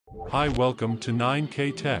Hi, welcome to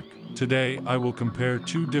 9K Tech. Today I will compare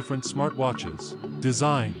two different smartwatches.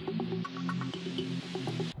 Design,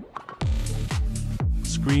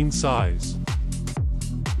 screen size,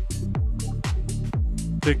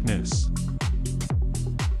 thickness,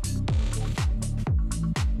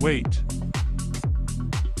 weight,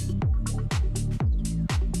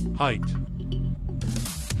 height,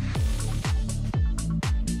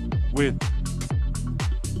 width,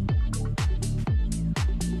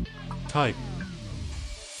 type,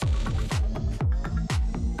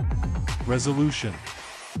 resolution,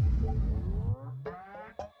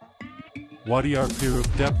 Watt-hour peer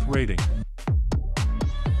of depth rating,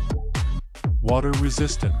 water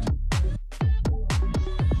resistant,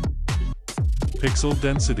 pixel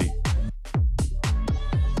density,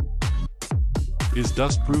 is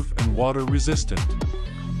dustproof and water resistant,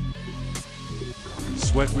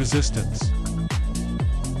 sweat resistance,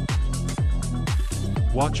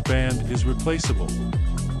 watch band is replaceable,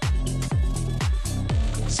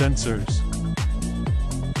 sensors,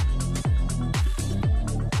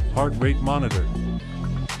 heart rate monitor,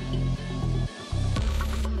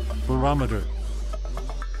 barometer,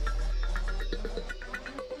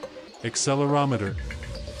 accelerometer,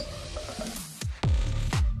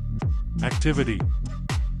 activity,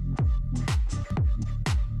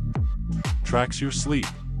 tracks your sleep,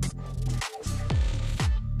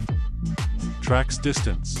 tracks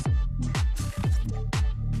distance,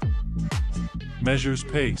 measures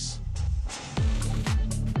pace,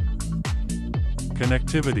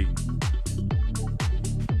 connectivity,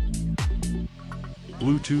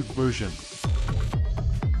 Bluetooth version,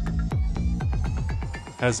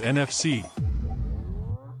 has NFC,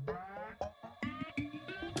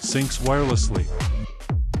 syncs wirelessly,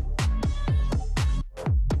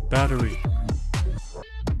 battery,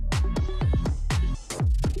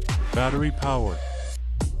 battery power,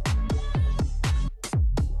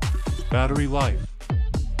 battery life,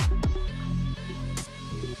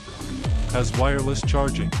 has wireless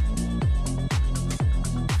charging,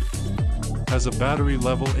 has a battery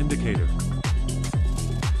level indicator,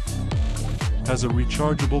 has a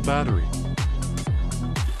rechargeable battery.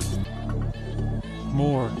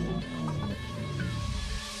 More.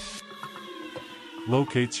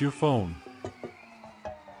 Locates your phone.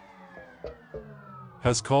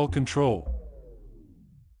 Has call control.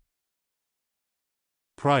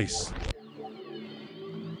 Price.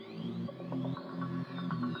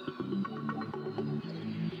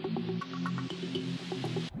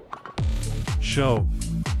 Show.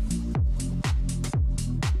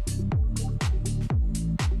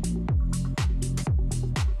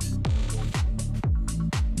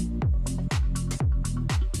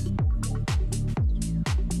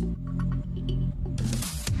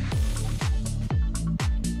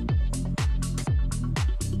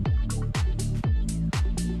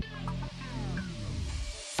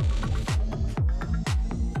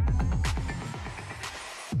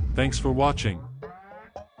 Thanks for watching.